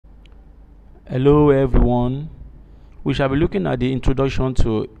Hello everyone, we shall be looking at the introduction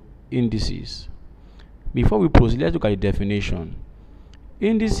to indices. Before we proceed, let's look at the definition.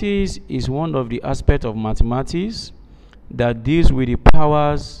 Indices is one of the aspects of mathematics that deals with the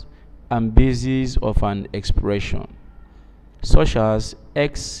powers and bases of an expression, such as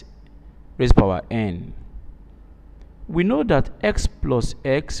x raised to power n. We know that x plus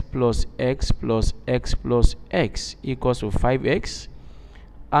x plus x plus x plus x equals to 5x,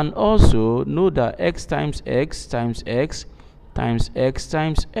 and also know that x times x times x times x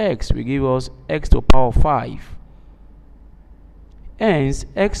times x will give us x to the power 5. Hence,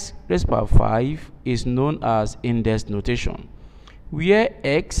 x raised to the power 5 is known as index notation, where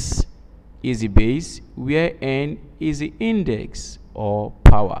x is the base, where n is the index or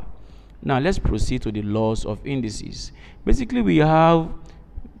power. Now, let's proceed to the laws of indices. Basically, we have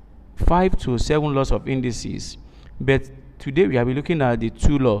 5 to 7 laws of indices, but today we will be looking at the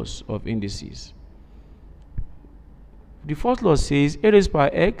 2 laws of indices. The first law says a raised to the power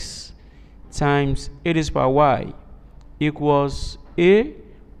x times a raised to the power y equals a raised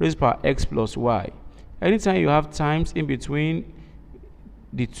to the power x plus y. Anytime you have times in between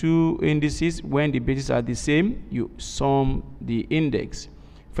the 2 indices, when the bases are the same, you sum the index.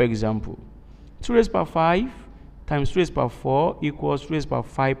 For example, 2 raised to the power 5 times 2 raised to the power 4 equals 2 raised to the power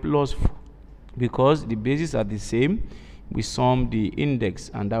 5 plus 4. Because the bases are the same, we sum the index,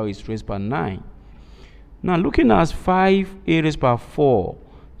 and that is raised to the power 9. Now, looking at 5a raised to the power 4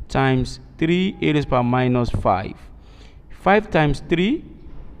 times 3a raised to the power minus 5. 5 times 3,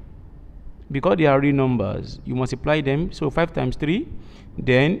 because they are real numbers, you multiply them. So 5 times 3,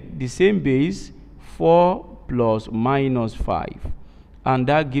 then the same base, 4 plus minus 5. And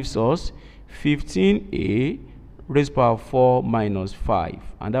that gives us 15a raised to the power 4 minus 5.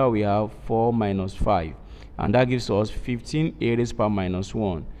 And that we have 4 minus 5. And that gives us 15a raised to the power minus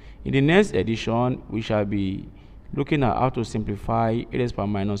 1. In the next edition, we shall be looking at how to simplify a raised to the power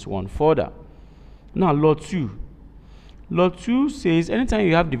minus 1 further. Now, law 2. Law 2 says anytime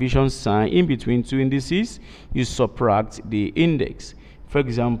you have division sign in between 2 indices, you subtract the index. For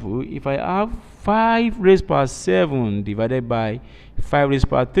example, if I have 5 raised to the power 7 divided by 5 raised to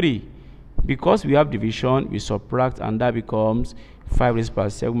the power 3, because we have division, we subtract, and that becomes 5 raised to the power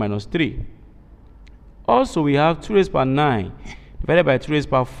 7 minus 3. Also, we have 2 raised to the power 9 divided by 2 raised to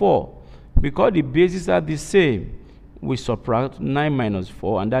the power 4. Because the bases are the same, we subtract 9 minus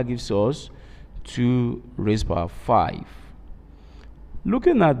 4, and that gives us 2 raised to the power 5.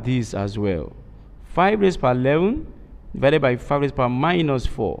 Looking at this as well, 5 raised to the power 11 divided by 5 raised to the power minus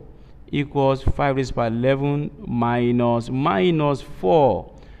 4 equals 5 raised to the power 11 minus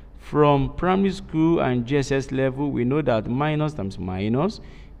 4. From primary school and GSS level, we know that minus times minus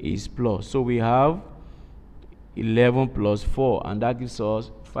is plus. So we have 11 plus 4, and that gives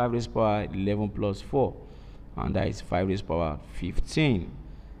us 5 raised to the power 11 plus 4, and that is 5 raised to the power 15.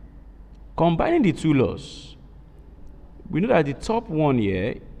 Combining the 2 laws, we know that the top one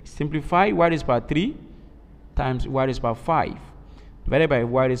here, simplify y raised to the power 3 times y raised to the power 5 divided by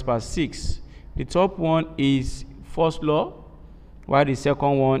y raised to the power 6. The top one is first law, while the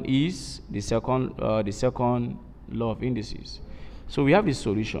second one is the second law of indices. So we have the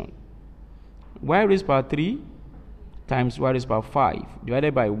solution. Y raised to the power 3 times y raised to the power 5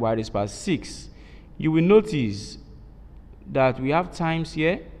 divided by y raised to the power 6. You will notice that we have times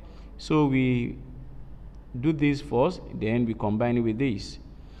here, so we do this first, then we combine it with this.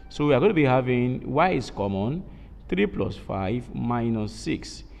 So we are going to be having y is common, 3 plus 5 minus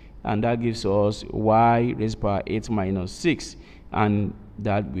 6, and that gives us y raised to the power 8 minus 6, and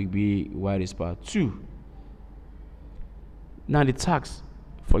that will be y raised to the power 2. Now, the task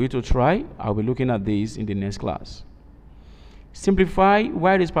for you to try, I'll be looking at this in the next class. Simplify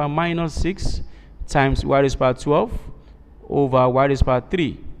y raised to the power minus 6 times y raised to the power 12 over y raised to the power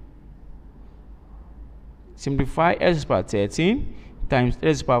 3. Simplify x raised to the power 13 times x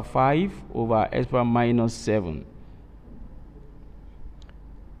raised to the power 5 over x to the power minus 7.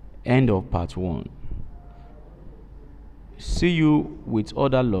 End of part 1. See you with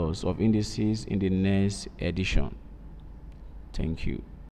other laws of indices in the next edition. Thank you.